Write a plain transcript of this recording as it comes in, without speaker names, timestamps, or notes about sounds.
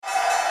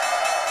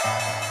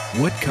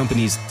What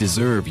companies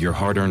deserve your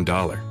hard-earned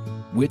dollar?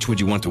 Which would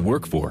you want to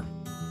work for?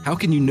 How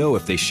can you know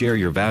if they share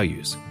your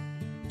values?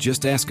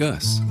 Just ask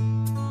us.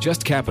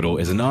 Just Capital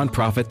is a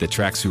nonprofit that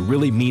tracks who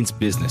really means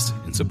business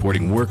in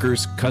supporting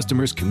workers,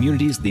 customers,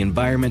 communities, the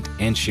environment,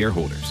 and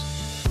shareholders.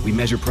 We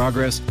measure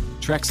progress,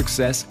 track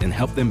success, and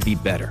help them be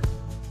better.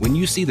 When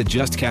you see the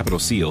Just Capital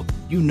seal,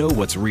 you know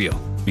what's real,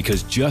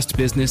 because just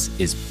business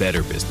is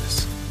better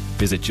business.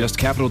 Visit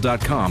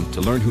justcapital.com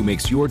to learn who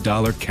makes your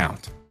dollar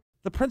count.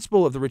 The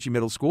principal of the Ricci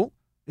Middle School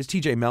is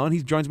TJ Mellen.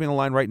 He joins me on the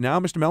line right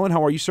now. Mr. Mellen,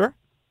 how are you, sir?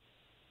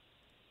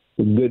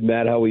 Good,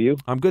 Matt. How are you?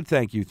 I'm good,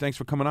 thank you. Thanks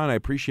for coming on. I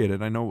appreciate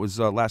it. I know it was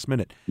last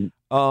minute.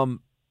 Not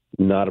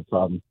a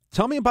problem.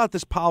 Tell me about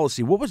this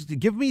policy.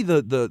 Give me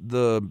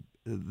the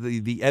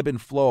ebb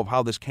and flow of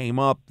how this came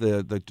up,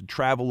 the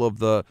travel of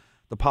the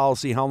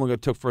policy, how long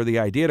it took for the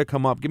idea to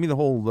come up. Give me the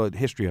whole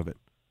history of it.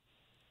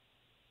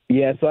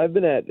 Yeah, so I've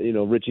been at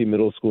Ricci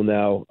Middle School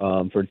now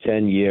for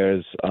 10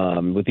 years.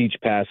 With each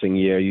passing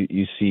year,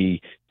 you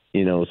see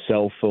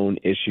cell phone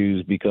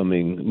issues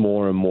becoming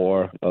more and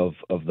more of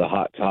the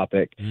hot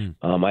topic.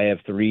 I have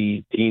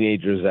 3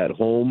 teenagers at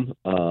home.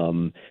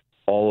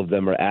 All of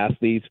them are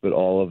athletes, but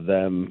all of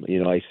them,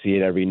 I see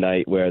it every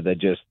night where they're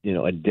just,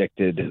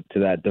 addicted to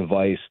that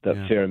device,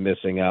 that fear of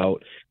missing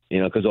out,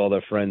 because all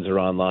their friends are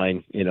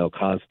online,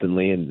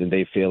 constantly, and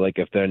they feel like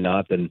if they're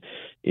not, then,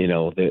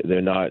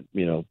 they're not,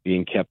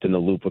 being kept in the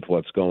loop with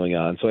what's going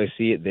on. So I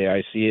see it there.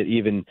 I see it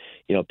even,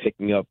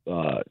 picking up,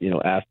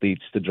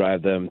 athletes to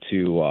drive them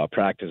to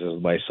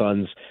practices. My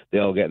sons, they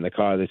all get in the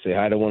car, they say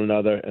hi to one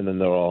another, and then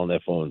they're all on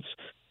their phones.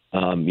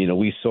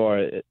 We saw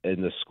it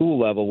in the school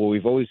level where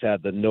we've always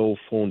had the no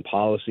phone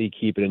policy,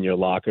 keep it in your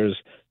lockers.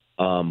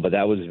 But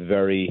that was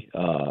very,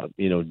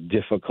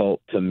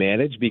 difficult to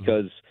manage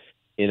because,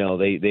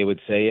 they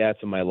would say, yeah, it's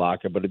in my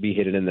locker, but it'd be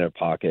hidden in their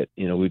pocket.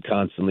 We'd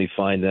constantly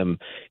find them,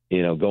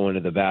 going to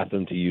the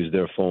bathroom to use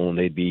their phone.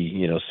 They'd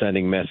be,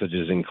 sending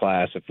messages in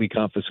class. If we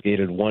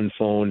confiscated one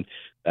phone,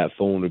 that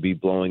phone would be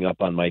blowing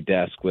up on my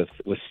desk with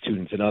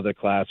students in other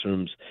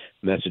classrooms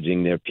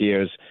messaging their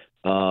peers.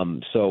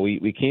 So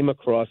we came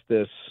across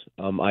this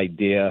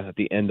idea at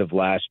the end of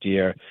last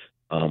year.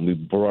 We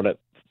brought it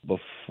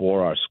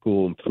before our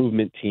school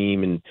improvement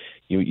team, and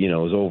it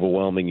was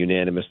overwhelming,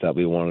 unanimous that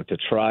we wanted to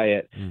try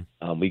it.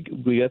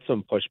 We got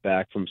some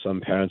pushback from some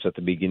parents at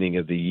the beginning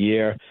of the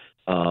year,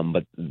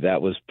 but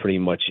that was pretty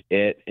much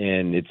it,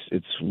 and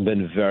it's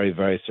been very,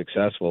 very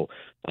successful.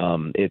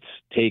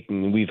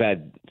 We've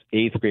had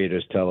 8th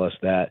graders tell us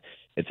that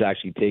it's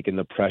actually taken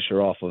the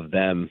pressure off of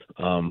them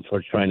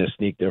for trying to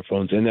sneak their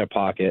phones in their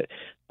pocket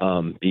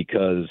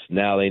because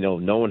now they know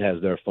no one has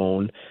their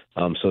phone,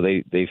 so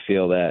they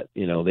feel that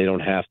they don't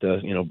have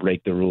to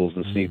break the rules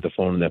and sneak the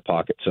phone in their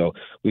pocket. So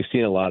we've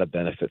seen a lot of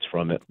benefits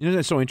from it.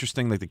 That's so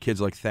interesting. Like the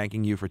kids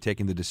thanking you for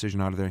taking the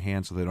decision out of their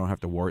hands, so they don't have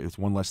to worry. It's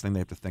one less thing they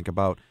have to think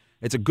about.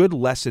 It's a good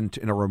lesson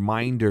and a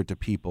reminder to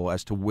people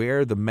as to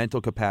where the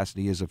mental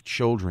capacity is of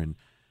children.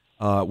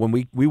 When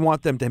we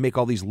want them to make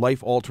all these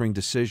life-altering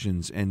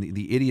decisions, and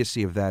the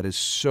idiocy of that is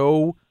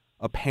so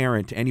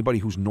apparent to anybody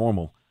who's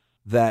normal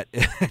that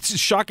it's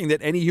shocking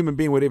that any human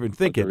being would even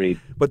think it.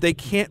 But they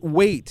can't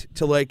wait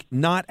to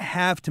not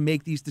have to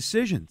make these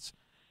decisions.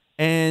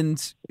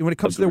 And when it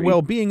comes to their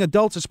well-being,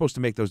 adults are supposed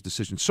to make those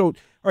decisions. So, all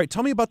right,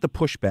 tell me about the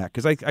pushback,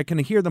 because I can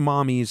hear the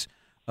mommies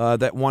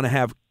that want to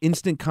have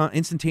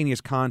instantaneous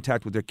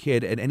contact with their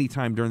kid at any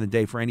time during the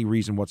day for any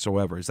reason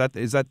whatsoever. Is that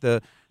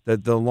the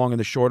long and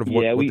the short of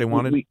what they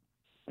wanted?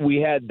 We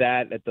had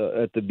that at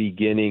the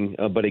beginning,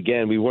 but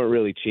again, we weren't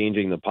really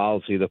changing the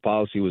policy. The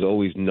policy was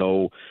always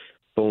no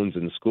phones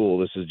in school.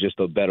 This is just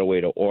a better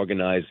way to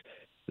organize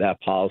that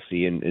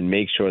policy and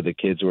make sure the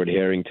kids were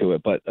adhering to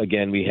it. But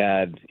again, we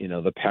had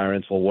the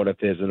parents. Well, what if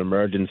there's an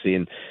emergency?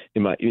 And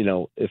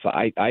if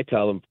I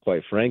tell them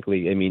quite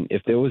frankly,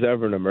 if there was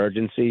ever an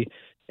emergency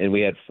and we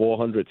had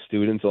 400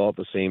 students all at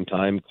the same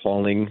time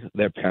calling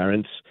their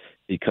parents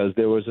because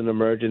there was an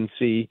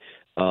emergency,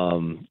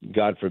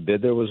 God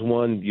forbid there was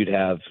one, you'd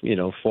have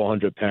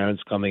 400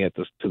 parents coming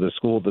to the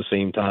school at the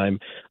same time,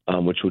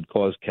 which would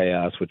cause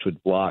chaos, which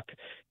would block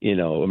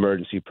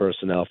emergency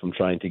personnel from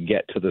trying to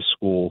get to the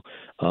school.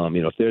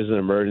 If there's an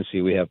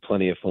emergency, we have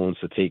plenty of phones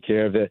to take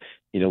care of it.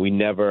 We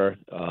never,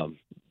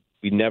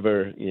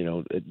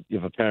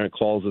 if a parent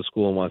calls the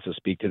school and wants to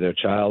speak to their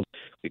child,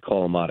 we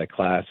call them out of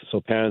class. So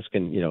parents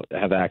can,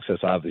 have access,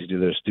 obviously, to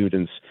their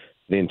students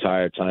the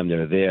entire time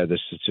they're there.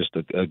 This is just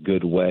a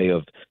good way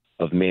of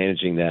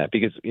managing that.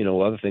 Because,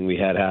 other thing we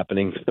had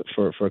happening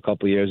for a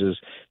couple of years is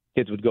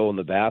kids would go in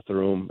the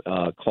bathroom,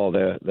 call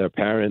their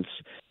parents,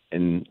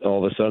 and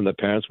all of a sudden the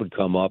parents would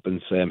come up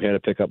and say, I'm here to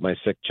pick up my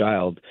sick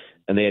child,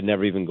 and they had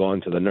never even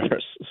gone to the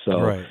nurse.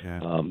 So,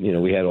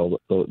 we had all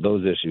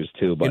those issues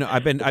too. But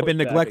I've been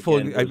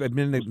neglectful.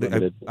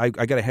 I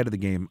got ahead of the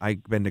game.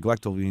 I've been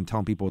neglectful in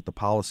telling people what the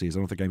policy is. I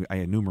don't think I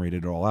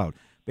enumerated it all out.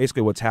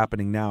 Basically, what's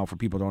happening now, for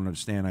people who don't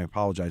understand, I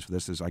apologize for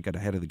this, is I got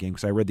ahead of the game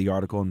because I read the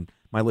article and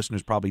my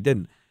listeners probably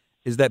didn't,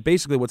 is that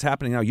basically what's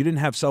happening now, you didn't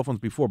have cell phones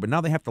before, but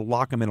now they have to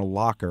lock them in a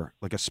locker,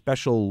 like a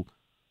special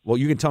Well,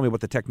 you can tell me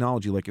what the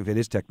technology, like if it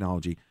is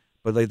technology,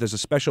 but like there's a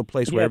special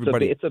place where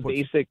everybody. It's a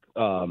basic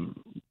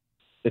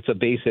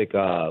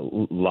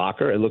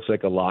locker. It looks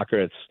like a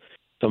locker.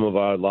 Some of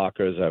our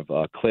lockers have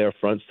clear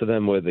fronts to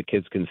them where the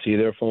kids can see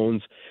their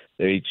phones.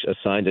 They're each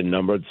assigned a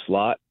numbered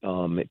slot.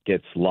 It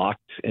gets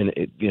locked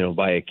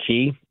by a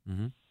key.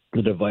 Mm-hmm.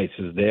 The device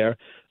is there,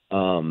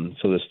 so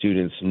the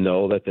students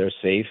know that they're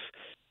safe.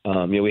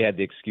 We had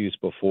the excuse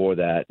before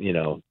that,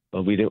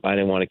 I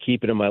didn't want to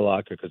keep it in my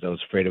locker because I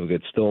was afraid it would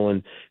get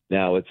stolen.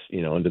 Now it's,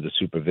 under the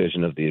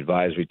supervision of the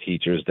advisory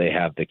teachers. They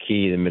have the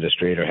key. The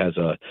administrator has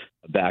a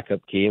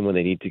backup key, and when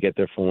they need to get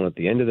their phone at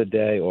the end of the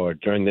day or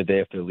during the day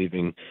if they're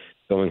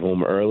going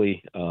home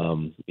early,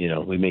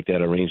 we make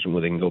that arrangement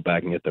where they can go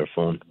back and get their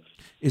phone.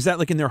 Is that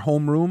like in their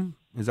homeroom?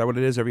 Is that what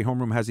it is? Every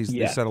homeroom has these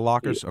set of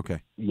lockers?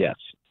 Okay. Yes.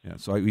 Yeah.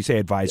 So we say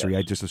advisory. Yes.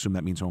 I just assume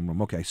that means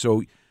homeroom. Okay.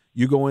 So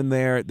you go in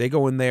there, they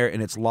go in there,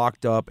 and it's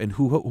locked up. And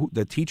who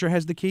the teacher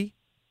has the key?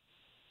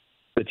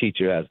 The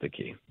teacher has the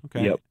key.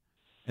 Okay. Yep.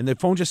 And the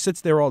phone just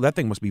sits there that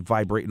thing must be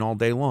vibrating all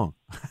day long.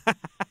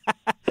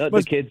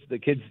 The kids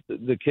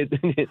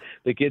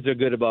are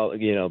good about,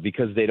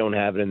 because they don't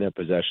have it in their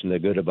possession, they're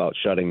good about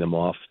shutting them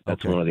off.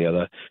 That's one of the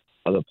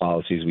other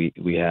policies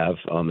we have,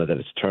 that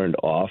it's turned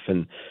off.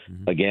 And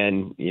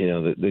again,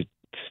 the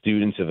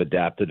students have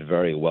adapted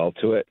very well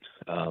to it.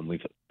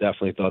 We've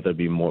definitely thought there'd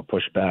be more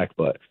pushback,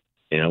 but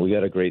we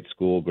got a great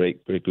school,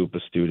 great group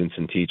of students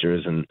and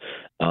teachers, and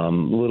a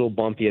little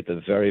bumpy at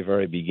the very,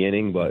 very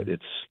beginning, but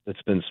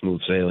it's been smooth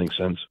sailing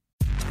since.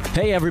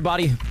 Hey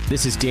everybody,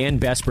 this is Dan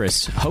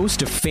Bespris,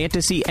 host of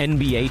Fantasy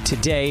NBA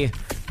Today,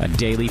 a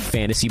daily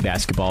fantasy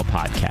basketball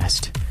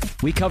podcast.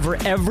 We cover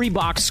every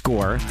box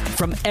score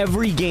from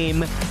every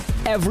game,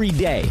 every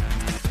day.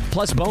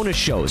 Plus bonus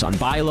shows on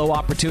buy low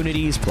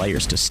opportunities,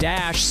 players to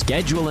stash,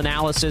 schedule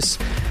analysis,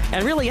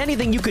 and really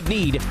anything you could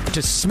need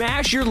to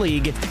smash your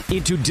league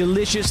into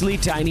deliciously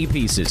tiny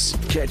pieces.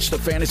 Catch the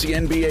Fantasy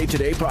NBA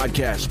Today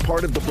podcast,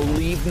 part of the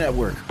Believe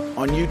Network,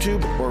 on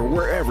YouTube or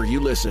wherever you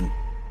listen.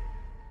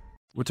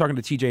 We're talking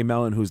to TJ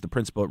Mellen, who's the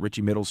principal at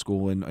Ricci Middle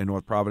School in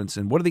North Providence.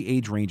 And what are the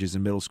age ranges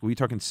in middle school? Are you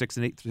talking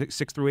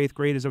 6th through 8th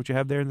grade? Is that what you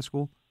have there in the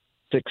school?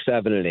 6,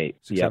 7, and 8.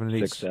 6,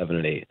 7,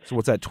 and 8. So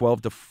what's that,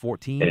 12 to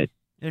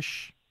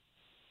 14-ish?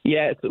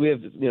 Yeah, we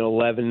have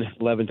 11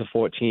 to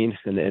 14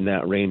 in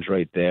that range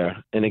right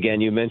there. And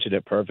again, you mentioned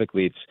it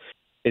perfectly.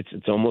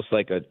 It's almost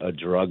like a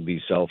drug.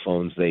 These cell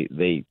phones,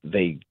 they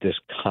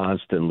just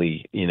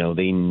constantly,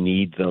 they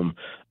need them.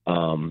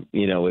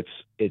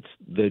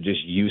 They're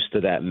just used to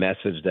that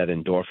message, that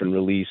endorphin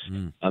release.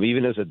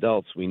 Even as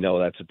adults, we know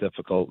that's a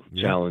difficult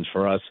challenge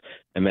for us.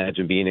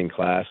 Imagine being in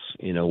class,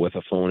 with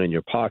a phone in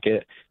your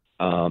pocket.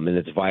 And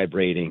it's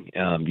vibrating.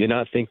 You're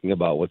not thinking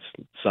about what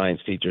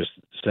science teacher's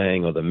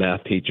saying or the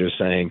math teacher's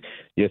saying.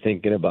 You're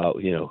thinking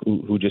about,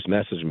 who just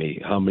messaged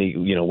me, how many,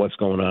 what's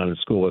going on in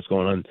school, what's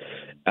going on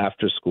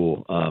after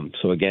school.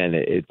 So again,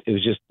 it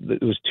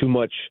was too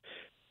much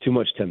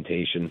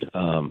temptation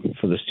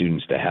for the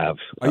students to have.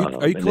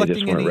 Are you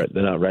collecting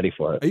they're not ready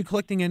for it. Are you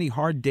collecting any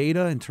hard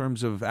data in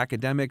terms of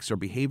academics or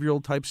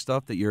behavioral type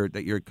stuff that you're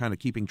kind of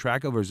keeping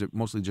track of, or is it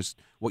mostly just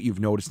what you've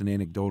noticed and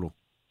anecdotal?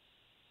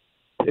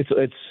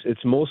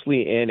 It's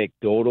mostly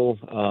anecdotal.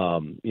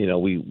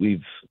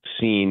 We've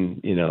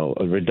seen,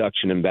 a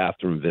reduction in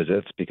bathroom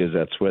visits because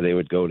that's where they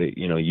would go to,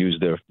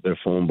 use their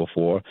phone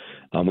before.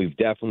 We've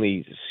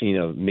definitely seen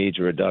a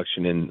major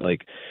reduction in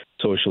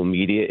social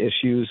media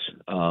issues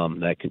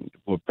that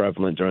were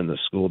prevalent during the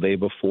school day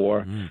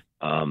before.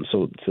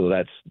 So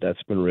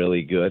that's been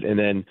really good. And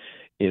then,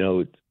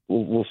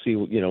 we'll see,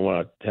 when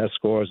our test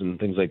scores and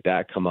things like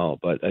that come out.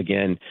 But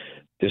again,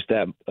 just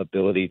that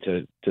ability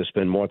to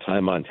spend more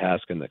time on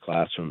task in the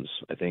classrooms,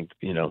 I think,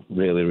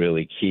 really,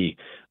 really key,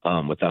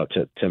 without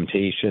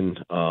temptation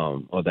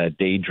or that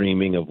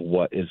daydreaming of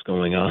what is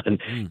going on.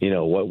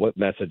 What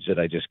message did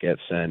I just get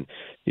sent?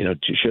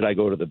 Should I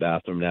go to the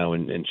bathroom now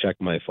and check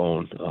my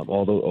phone?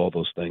 All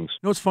those things.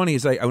 What's funny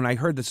is when I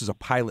heard this is a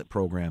pilot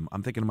program,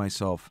 I'm thinking to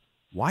myself,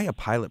 why a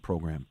pilot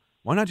program?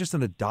 Why not just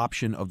an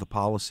adoption of the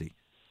policy?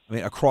 I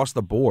mean, across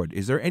the board,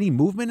 is there any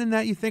movement in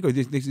that, you think? Or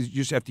you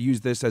just have to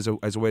use this as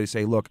a way to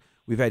say, look,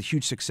 we've had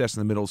huge success in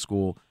the middle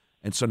school,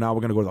 and so now we're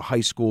going to go to the high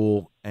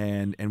school,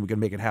 and we're going to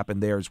make it happen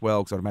there as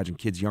well, because I would imagine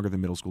kids younger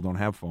than middle school don't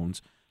have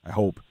phones, I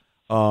hope.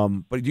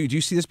 But do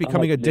you see this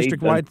becoming a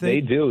district-wide thing? They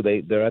do.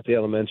 They're at the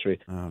elementary.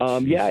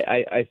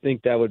 I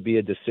think that would be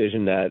a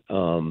decision that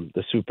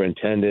the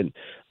superintendent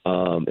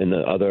and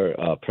the other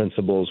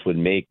principals would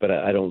make, but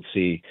I don't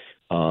see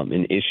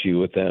an issue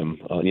with them,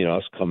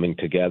 us coming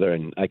together.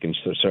 And I can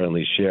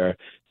certainly share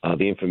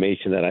the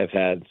information that I've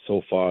had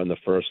so far in the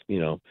first,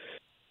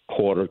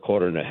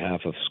 quarter and a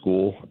half of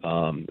school.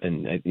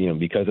 And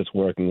because it's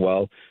working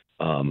well,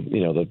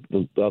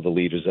 the other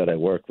leaders that I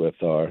work with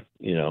are,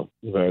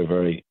 very,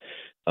 very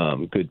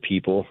good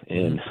people,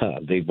 and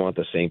they want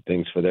the same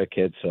things for their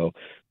kids. So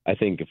I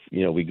think if,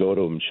 we go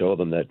to them and show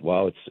them that,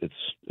 wow,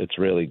 it's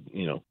really,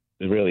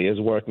 it really is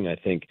working. I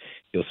think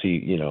you'll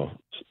see,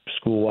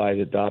 school-wide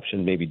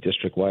adoption, maybe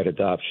district-wide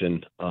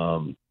adoption,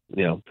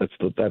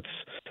 that's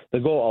the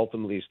goal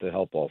ultimately is to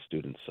help all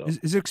students. So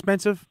is it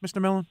expensive,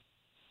 Mr. Mellen?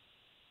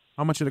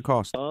 How much did it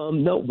cost?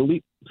 No,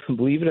 believe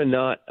it or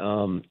not,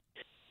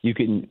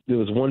 there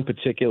was one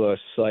particular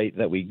site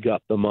that we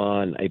got them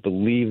on. I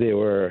believe they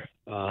were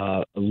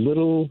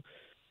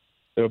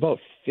they're about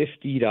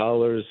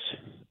 $50,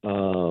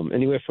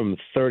 anywhere from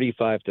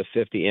 $35 to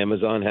 $50.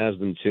 Amazon has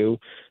them too.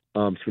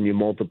 So when you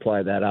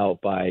multiply that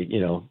out by,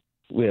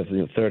 we have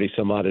 30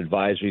 some odd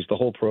advisories. The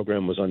whole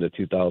program was under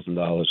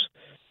 $2,000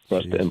 for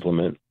us to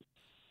implement.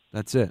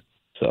 That's it.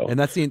 So, and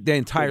that's the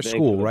entire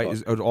school, right?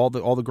 Is all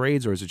the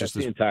grades, or is it just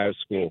the entire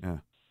school? Yeah.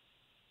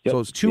 Yep, so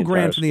it's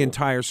 $2,000 for the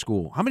entire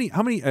school. How many?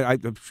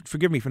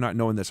 Forgive me for not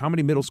knowing this. How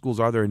many middle schools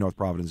are there in North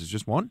Providence? Is it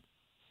just one?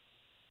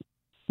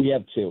 We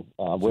have two.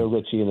 We're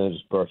Ricci and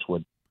there's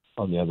Birchwood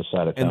on the other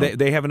side of town. And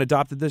they haven't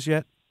adopted this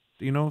yet?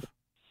 Do you know of?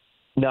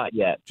 Not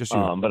yet. Just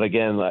you. But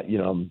again,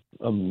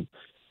 I'm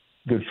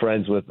good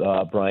friends with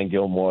Brian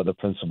Gilmore, the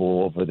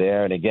principal over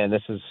there. And again,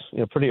 this is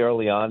pretty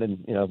early on,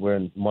 and we're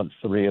in month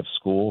 3 of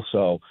school.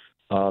 So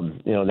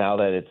now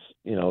that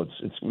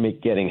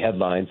it's getting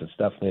headlines, it's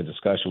definitely a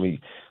discussion we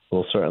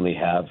will certainly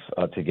have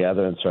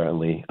together, and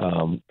certainly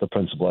the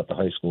principal at the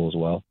high school as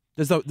well.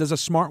 Does a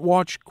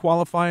smartwatch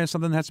qualify as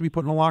something that has to be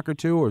put in a locker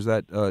too, or is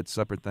that a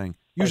separate thing?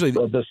 Usually,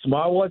 the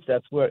smartwatch,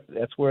 that's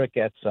where it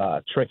gets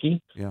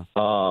tricky. Yeah.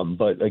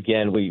 But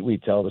again, we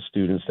tell the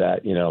students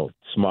that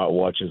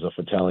smartwatches are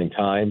for telling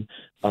time.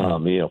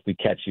 If we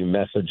catch you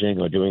messaging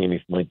or doing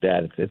anything like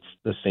that, it's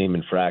the same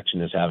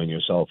infraction as having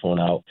your cell phone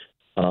out.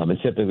 And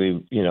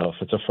typically, if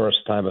it's a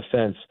first-time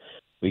offense,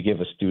 we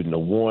give a student a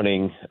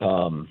warning.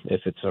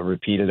 If it's a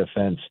repeated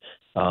offense,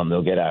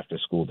 they'll get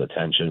after-school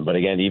detention. But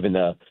again,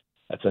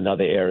 that's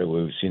another area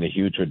where we've seen a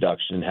huge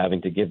reduction in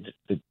having to give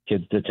the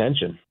kids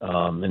detention.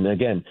 And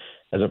again,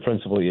 as a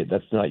principal,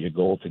 that's not your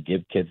goal, to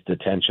give kids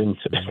detention,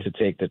 to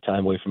take the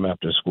time away from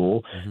after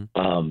school.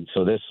 Mm-hmm.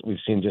 So we've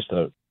seen just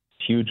a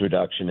huge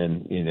reduction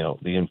in,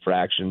 the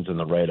infractions and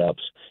the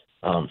write-ups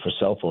for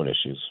cell phone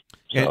issues.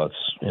 So it's,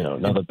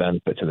 another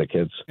benefit to the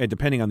kids. And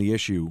depending on the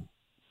issue,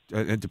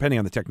 and depending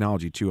on the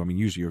technology too, I mean,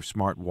 usually your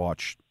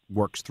smartwatch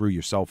works through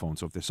your cell phone.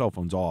 So if the cell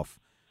phone's off,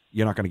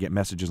 you're not going to get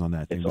messages on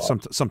that thing.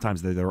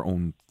 Sometimes they're their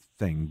own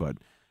thing, but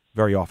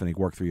very often they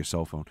work through your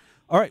cell phone.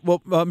 All right. Well,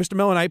 Mr.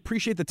 Mellen, I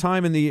appreciate the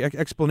time and the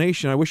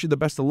explanation. I wish you the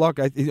best of luck.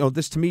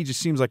 This to me just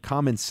seems like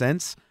common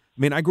sense.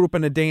 I mean, I grew up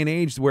in a day and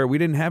age where we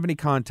didn't have any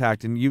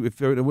contact, and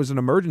if it was an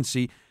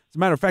emergency, as a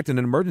matter of fact, in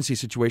an emergency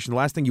situation, the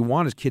last thing you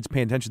want is kids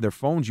paying attention to their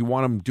phones. You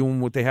want them doing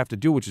what they have to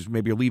do, which is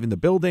maybe leaving the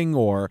building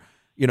or,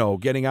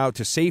 getting out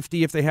to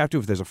safety if they have to,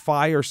 if there's a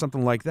fire or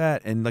something like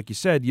that. And like you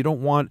said, you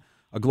don't want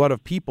a glut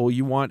of people.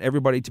 You want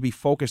everybody to be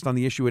focused on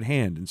the issue at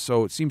hand. And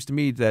so it seems to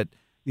me that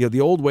the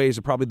old ways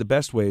are probably the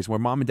best ways, where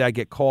mom and dad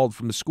get called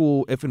from the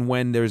school if and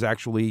when there's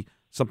actually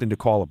something to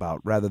call about,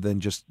 rather than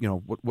just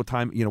what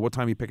time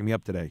are you picking me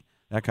up today,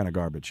 that kind of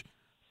garbage.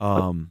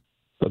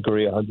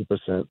 Agree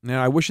 100%.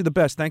 Yeah, I wish you the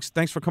best.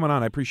 Thanks for coming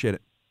on. I appreciate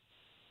it.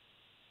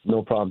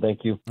 No problem.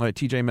 Thank you. All right,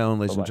 TJ Mellen,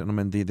 ladies and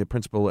gentlemen, the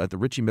principal at the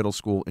Ricci Middle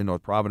School in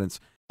North Providence.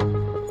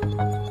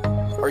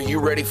 Are you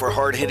ready for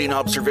hard-hitting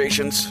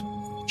observations?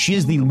 She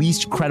is the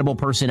least credible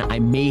person I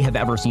may have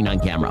ever seen on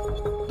camera.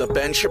 The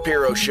Ben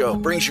Shapiro Show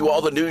brings you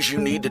all the news you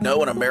need to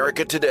know in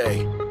America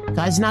today.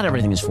 Guys, not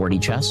everything is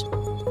 4D chess.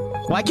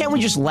 Why can't we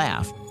just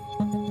laugh?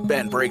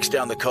 Ben breaks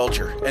down the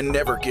culture and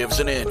never gives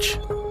an inch.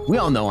 We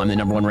all know I'm the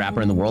 #1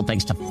 rapper in the world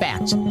thanks to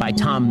Facts by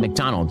Tom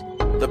McDonald.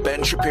 The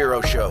Ben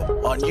Shapiro Show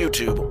on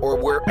YouTube or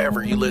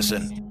wherever you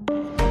listen.